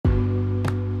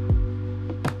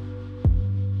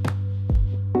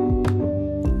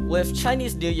With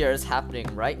Chinese New Year's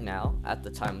happening right now, at the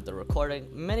time of the recording,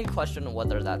 many question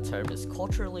whether that term is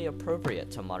culturally appropriate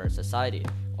to modern society,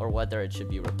 or whether it should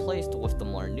be replaced with the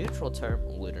more neutral term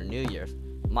Lunar New Year's.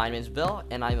 My name is Bill,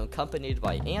 and I'm accompanied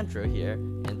by Andrew here,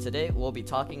 and today we'll be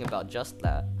talking about just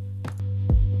that.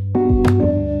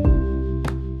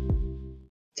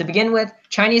 To begin with,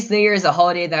 Chinese New Year is a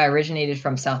holiday that originated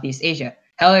from Southeast Asia.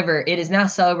 However, it is now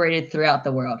celebrated throughout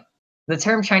the world. The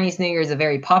term Chinese New Year is a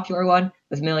very popular one,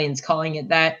 with millions calling it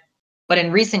that. But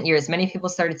in recent years, many people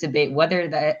started to debate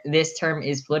whether this term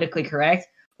is politically correct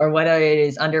or whether it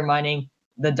is undermining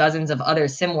the dozens of other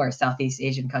similar Southeast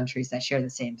Asian countries that share the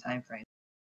same time frame.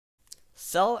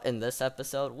 So, in this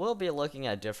episode, we'll be looking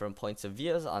at different points of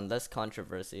views on this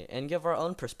controversy and give our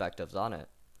own perspectives on it.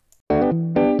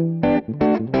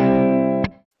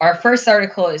 Our first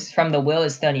article is from the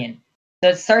Willisstonian. So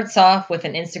it starts off with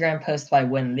an Instagram post by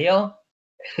Wen Liu,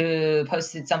 who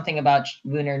posted something about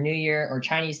Lunar New Year or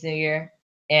Chinese New Year,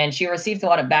 and she received a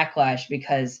lot of backlash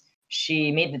because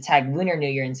she made the tag Lunar New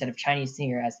Year instead of Chinese New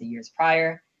Year as the years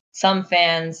prior. Some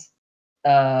fans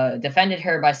defended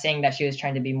her by saying that she was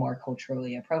trying to be more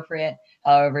culturally appropriate.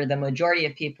 However, the majority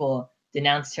of people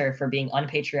denounced her for being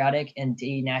unpatriotic and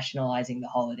denationalizing the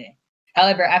holiday.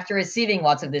 However, after receiving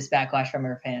lots of this backlash from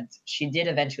her fans, she did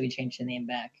eventually change the name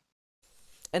back.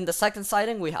 In the second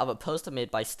sighting, we have a post made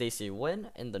by Stacy Wynn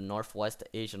in the Northwest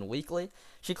Asian Weekly.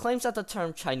 She claims that the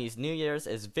term Chinese New Year's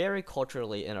is very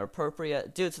culturally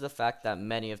inappropriate due to the fact that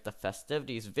many of the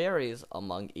festivities varies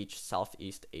among each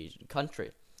Southeast Asian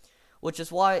country, which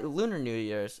is why Lunar New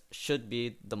Year's should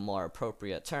be the more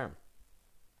appropriate term.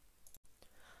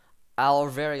 Our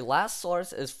very last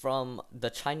source is from the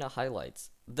China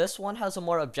Highlights. This one has a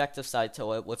more objective side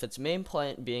to it, with its main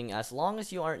point being as long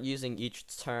as you aren't using each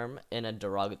term in a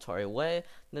derogatory way,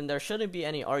 then there shouldn't be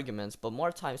any arguments, but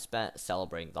more time spent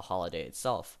celebrating the holiday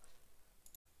itself.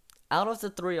 Out of the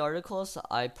three articles,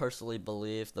 I personally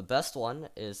believe the best one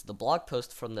is the blog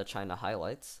post from the China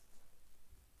Highlights.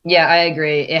 Yeah, I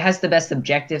agree. It has the best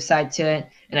objective side to it,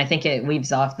 and I think it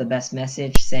leaves off the best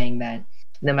message, saying that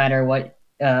no matter what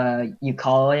you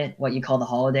call it, what you call the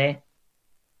holiday,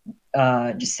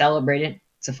 just celebrate it.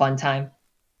 It's a fun time.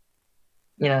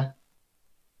 You know,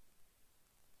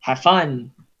 have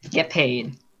fun, get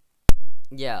paid.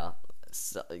 Yeah,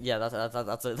 so, yeah, that's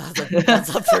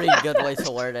a pretty good way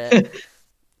to word it.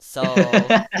 So,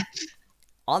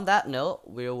 on that note,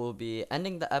 we will be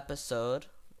ending the episode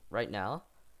right now.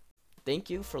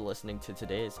 Thank you for listening to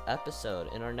today's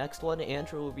episode. In our next one,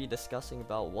 Andrew will be discussing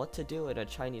about what to do in a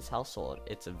Chinese household.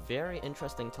 It's a very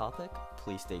interesting topic.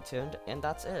 Please stay tuned, and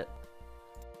that's it.